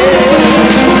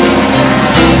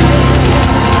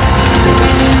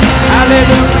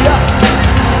 Hallelujah.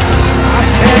 I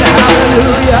said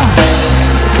hallelujah.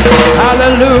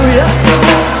 Hallelujah.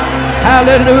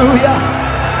 Hallelujah.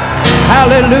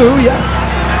 Hallelujah.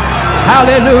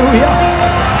 Hallelujah.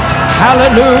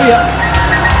 Hallelujah.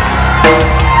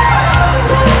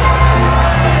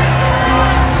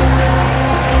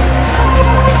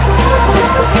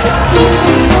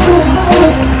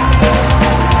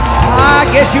 I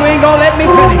guess you ain't gonna let me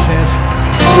finish this.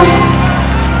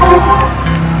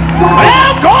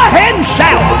 Well, go ahead and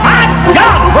shout. My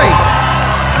God, praise.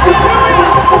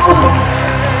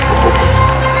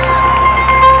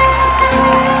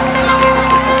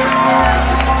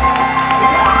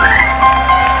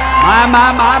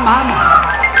 My.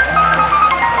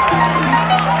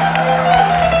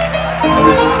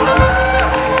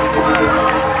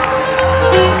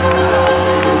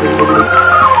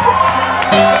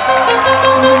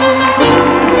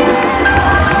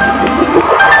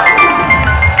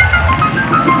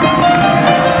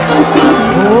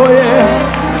 Oh, yeah.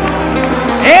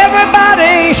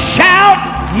 Everybody shout,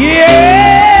 yeah.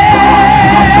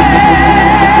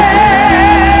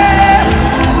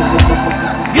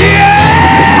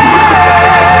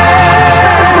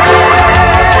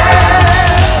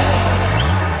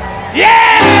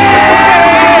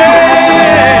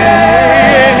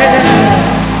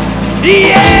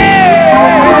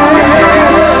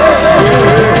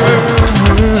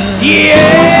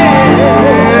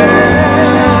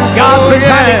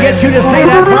 You to say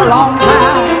that for a long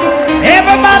time.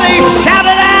 Everybody shout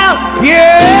it out.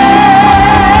 Yeah.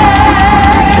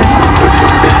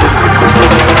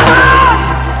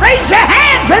 Raise your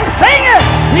hands and sing it.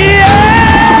 Yeah.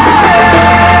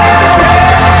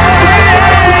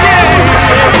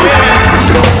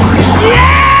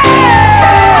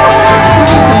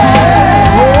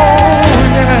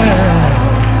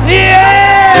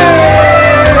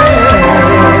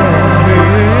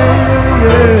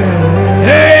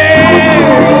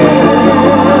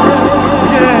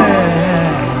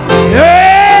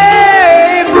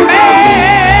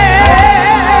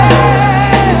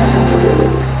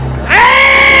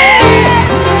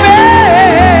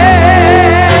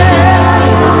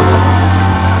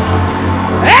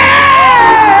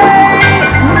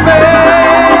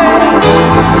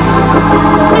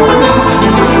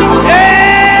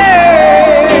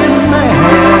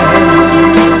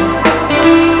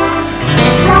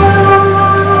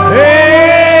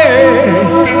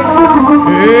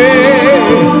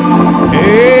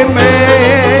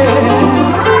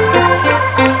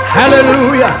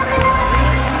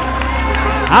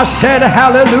 I said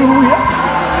hallelujah,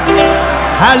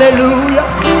 hallelujah,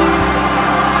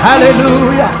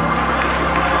 hallelujah.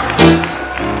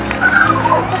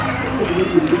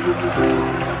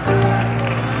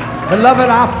 Beloved,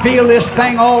 I feel this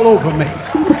thing all over me.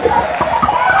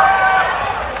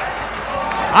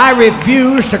 I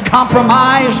refuse to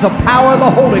compromise the power of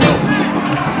the Holy Ghost.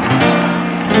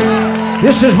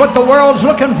 This is what the world's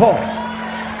looking for.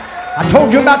 I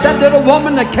told you about that little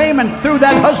woman that came and threw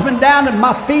that husband down at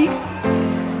my feet,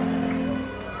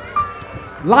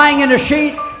 lying in a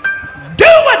sheet. Do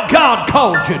what God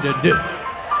called you to do.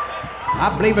 I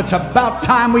believe it's about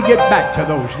time we get back to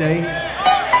those days.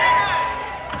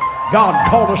 God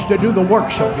called us to do the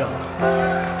works of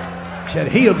God. He said,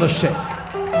 heal the sick,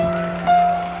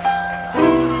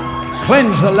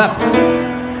 cleanse the leper,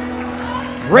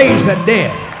 raise the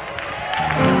dead,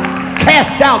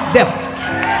 cast out devils.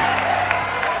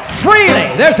 Freely,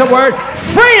 there's the word,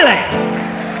 freely.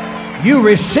 You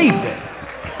received it.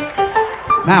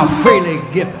 Now freely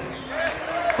give it.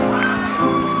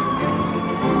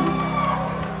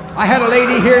 I had a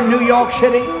lady here in New York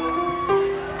City.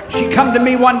 She come to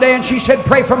me one day and she said,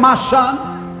 pray for my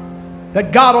son,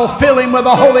 that God will fill him with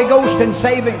the Holy Ghost and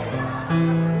save him.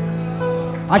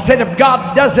 I said, if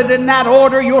God does it in that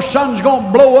order, your son's going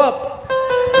to blow up.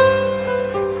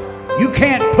 You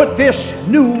can't put this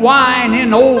new wine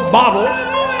in old bottles.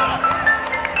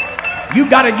 You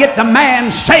got to get the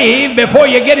man saved before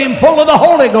you get him full of the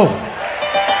Holy Ghost.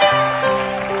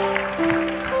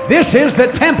 This is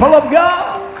the temple of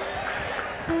God.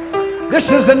 This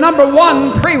is the number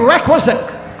one prerequisite.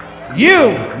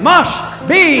 You must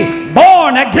be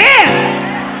born again.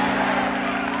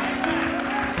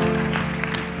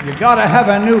 You got to have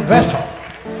a new vessel.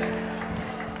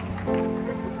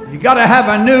 You got to have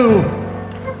a new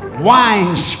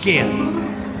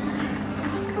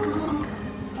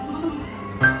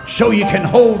so you can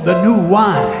hold the new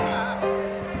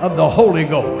wine of the Holy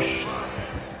Ghost.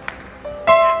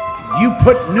 You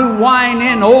put new wine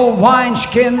in old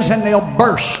wineskins and they'll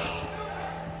burst.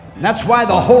 And that's why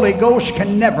the Holy Ghost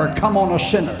can never come on a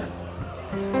sinner.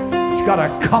 It's got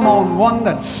to come on one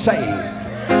that's saved,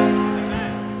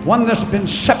 one that's been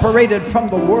separated from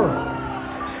the world.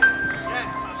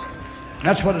 And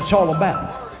that's what it's all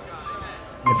about.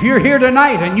 If you're here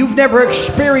tonight and you've never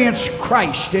experienced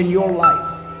Christ in your life,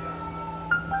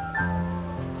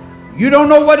 you don't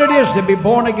know what it is to be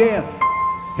born again.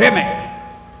 Hear me.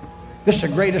 This is the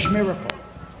greatest miracle.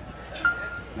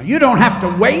 Now, you don't have to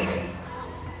wait.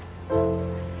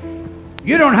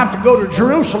 You don't have to go to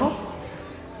Jerusalem.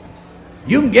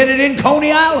 You can get it in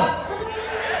Coney Island.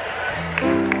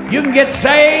 You can get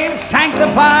saved,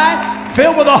 sanctified,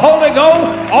 filled with the Holy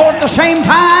Ghost all at the same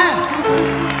time.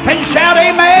 Can you shout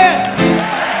amen?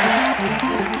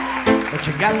 But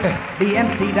you got to be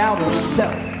emptied out of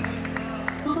self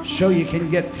so you can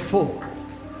get full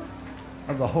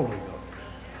of the Holy Ghost.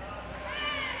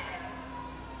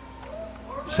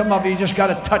 Some of you just got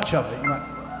a touch of it.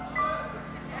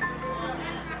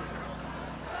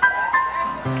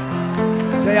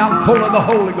 Say, I'm full of the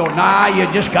Holy Ghost. Nah, you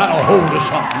just got a hold of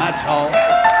something, that's all.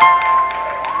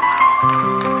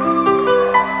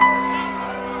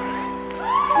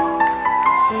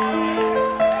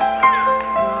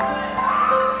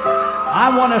 I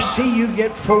want to see you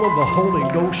get full of the Holy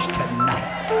Ghost tonight.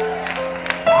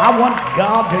 I want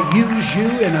God to use you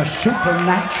in a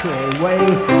supernatural way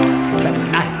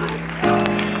tonight.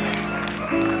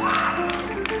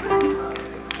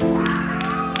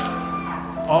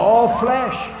 All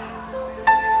flesh.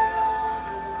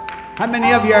 How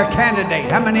many of you are a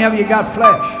candidate? How many of you got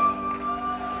flesh?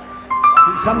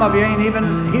 Some of you ain't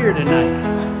even here tonight.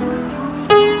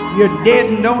 You're dead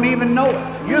and don't even know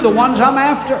it. You're the ones I'm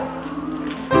after.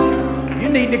 You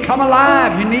need to come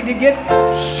alive. You need to get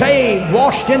saved,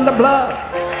 washed in the blood.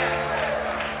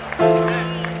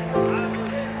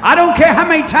 I don't care how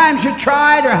many times you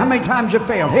tried or how many times you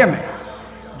failed. Hear me.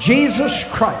 Jesus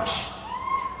Christ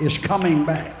is coming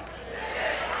back.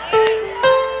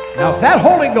 Now, if that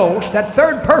Holy Ghost, that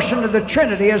third person of the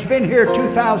Trinity, has been here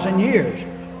 2,000 years,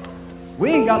 we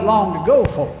ain't got long to go,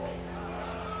 folks.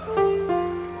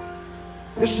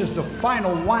 This is the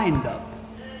final wind-up.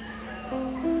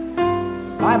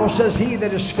 The Bible says, he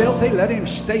that is filthy, let him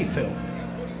stay filthy.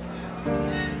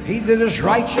 He that is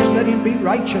righteous, let him be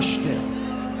righteous still.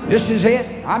 This is it.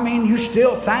 I mean, you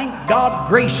still, thank God,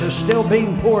 grace is still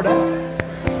being poured out.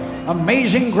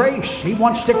 Amazing grace. He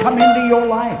wants to come into your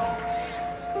life.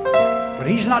 But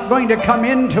he's not going to come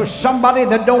into somebody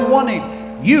that don't want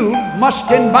him. You must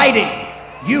invite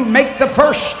him. You make the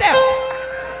first step.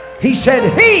 He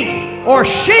said, he or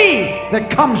she that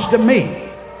comes to me,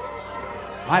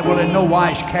 I will in no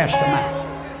wise cast them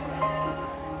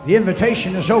out. The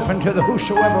invitation is open to the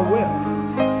whosoever will.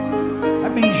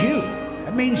 That means you.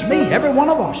 That means me. Every one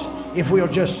of us. If we'll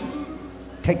just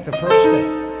take the first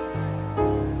step.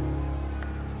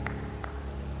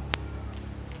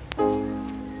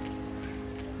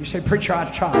 You say, preacher, I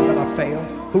tried, but I failed.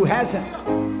 Who hasn't?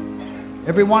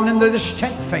 Everyone in this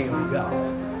tent failed God.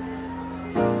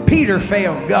 Peter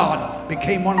failed God,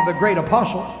 became one of the great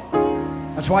apostles.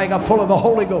 That's why he got full of the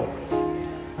Holy Ghost.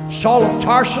 Saul of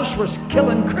Tarsus was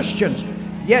killing Christians,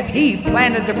 yet he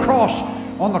planted the cross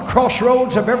on the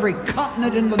crossroads of every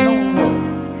continent in the known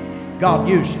world. God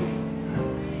used it.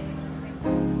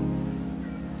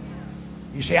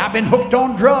 You say, I've been hooked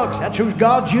on drugs. That's who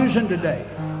God's using today.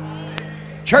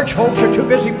 Church folks are too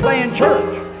busy playing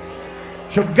church.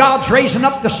 So God's raising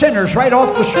up the sinners right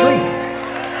off the street.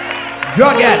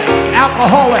 Drug addicts,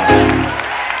 alcoholics,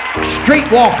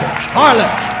 streetwalkers,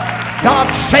 harlots.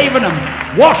 God's saving them,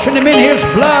 washing them in His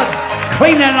blood,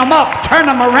 cleaning them up, turning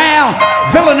them around,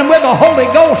 filling them with the Holy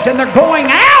Ghost, and they're going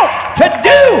out to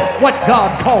do what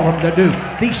God called them to do.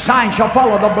 These signs shall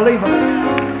follow the believer.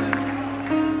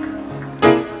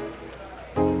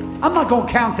 I'm not going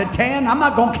to count to 10. I'm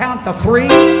not going to count to 3.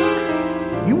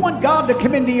 You want God to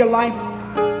come into your life?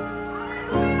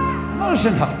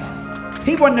 Listen up.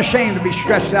 He wasn't ashamed to be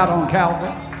stretched out on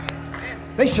Calvary.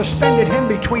 They suspended Him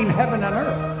between heaven and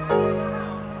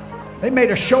earth. They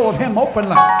made a show of Him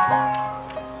openly.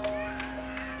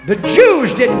 The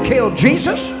Jews didn't kill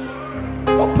Jesus.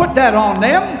 Don't put that on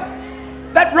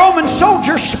them. That Roman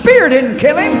soldier's spear didn't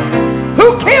kill Him.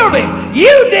 Who killed Him?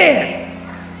 You did.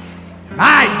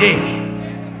 I did.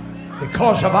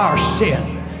 Because of our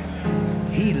sin.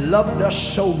 He loved us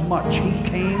so much. He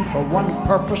came for one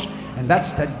purpose, and that's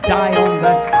to die on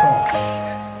that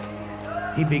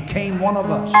cross. He became one of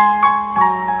us.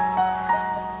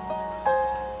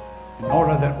 in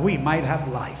order that we might have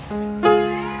life.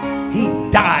 He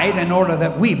died in order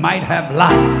that we might have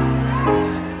life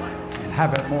and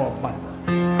have it more abundant.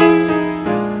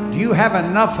 Do you have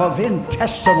enough of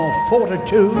intestinal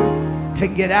fortitude to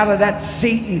get out of that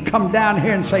seat and come down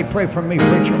here and say, pray for me,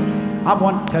 preacher? I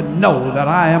want to know that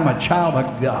I am a child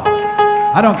of God.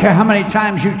 I don't care how many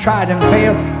times you tried and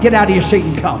failed. Get out of your seat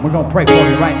and come. We're going to pray for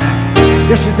you right now.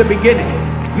 This is the beginning.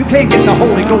 You can't get the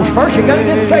Holy Ghost first. You got to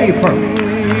get saved first.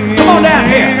 Come on down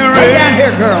here. Right down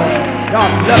here, girls. God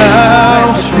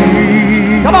bless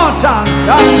you. Come on, son.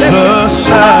 God bless you.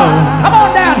 Come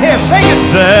on down here. Sing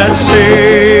it. That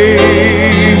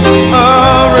saved a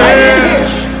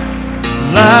wretch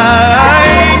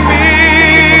like me.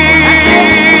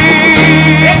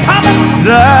 I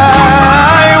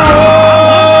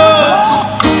was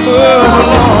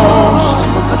lost,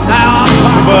 but now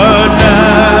I'm found.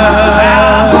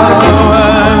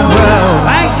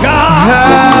 Thank God. I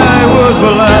was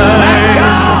blind.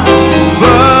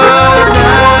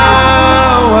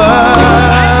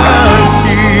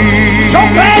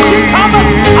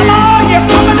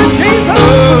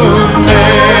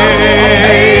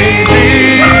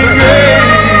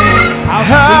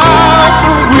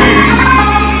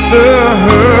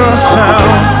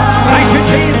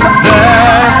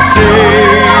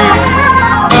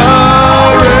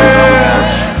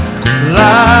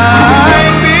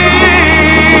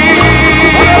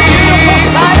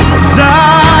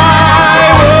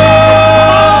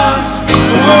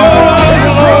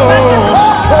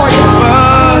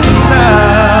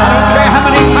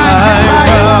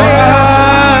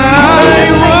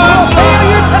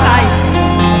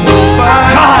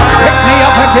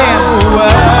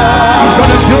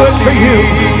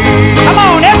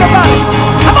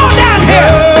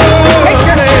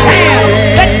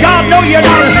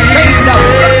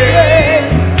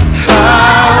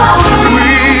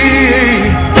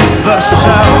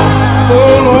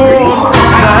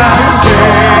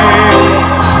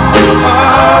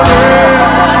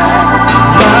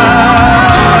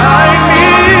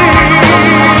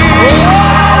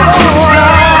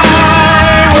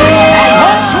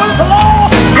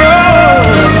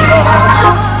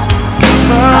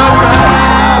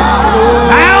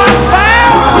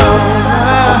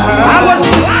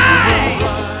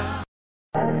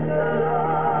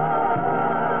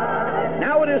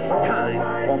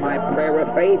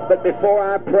 But before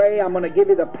I pray, I'm going to give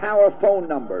you the power phone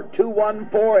number,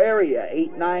 214 area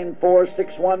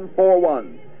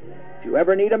 894-6141. If you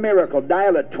ever need a miracle,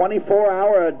 dial it.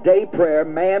 24-hour-a-day prayer,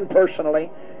 manned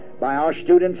personally by our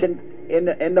students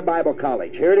in the Bible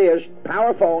College. Here it is,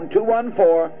 power phone,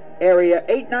 214 area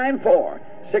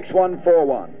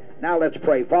 894-6141. Now let's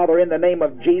pray. Father, in the name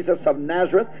of Jesus of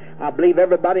Nazareth, I believe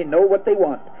everybody know what they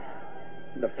want.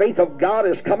 The faith of God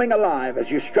is coming alive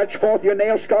as you stretch forth your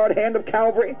nail-scarred hand of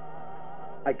Calvary.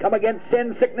 I come against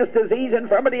sin, sickness, disease,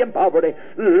 infirmity, and poverty.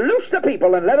 Loose the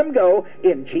people and let them go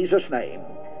in Jesus' name.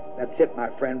 That's it, my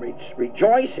friend.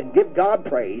 Rejoice and give God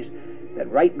praise.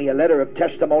 Then write me a letter of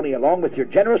testimony along with your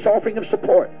generous offering of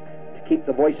support to keep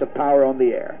the voice of power on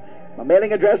the air. My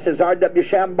mailing address is R.W.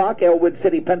 Schambach, Elwood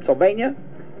City, Pennsylvania.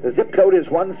 The zip code is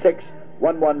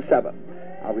 16117.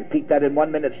 I'll repeat that in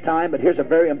 1 minute's time, but here's a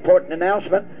very important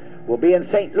announcement. We'll be in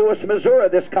St. Louis, Missouri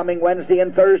this coming Wednesday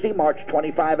and Thursday, March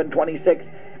 25 and 26,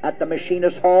 at the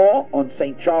Machinist Hall on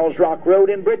St. Charles Rock Road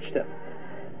in Bridgeton.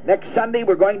 Next Sunday,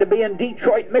 we're going to be in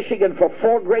Detroit, Michigan for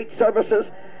 4 great services.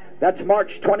 That's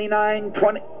March 29,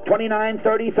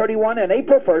 30, 31, and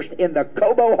April 1st in the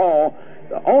Cobo Hall.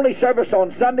 The only service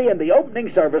on Sunday and the opening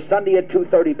service Sunday at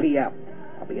 2:30 p.m.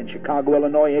 I'll be in Chicago,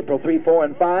 Illinois, April 3, 4,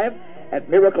 and 5. At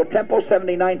Miracle Temple,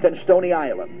 79th and Stony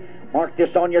Island. Mark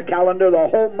this on your calendar. The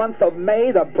whole month of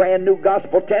May, the brand new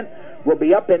gospel tent will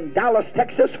be up in Dallas,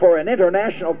 Texas for an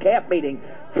international camp meeting.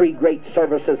 3 great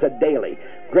services a daily.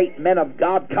 Great men of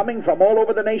God coming from all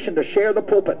over the nation to share the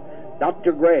pulpit.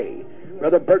 Dr. Gray,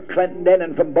 Brother Bert Clinton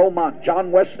Denon from Beaumont,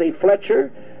 John Wesley Fletcher,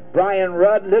 Brian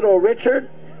Rudd, Little Richard,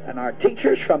 and our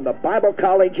teachers from the Bible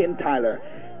College in Tyler.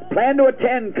 Plan to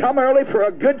attend. Come early for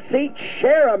a good seat.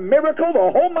 Share a miracle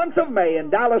the whole month of May in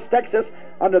Dallas, Texas,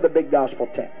 under the big gospel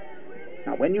tent.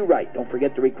 Now, when you write, don't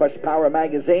forget to request Power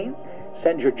Magazine.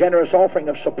 Send your generous offering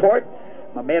of support.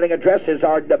 My mailing address is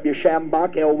R.W.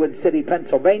 Schambach, Elwood City,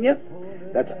 Pennsylvania.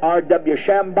 That's R.W.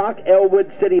 Schambach,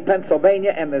 Elwood City,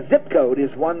 Pennsylvania, and the zip code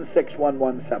is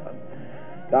 16117.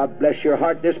 God bless your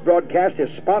heart. This broadcast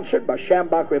is sponsored by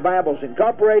Schambach Revivals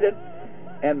Incorporated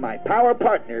and my power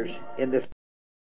partners in this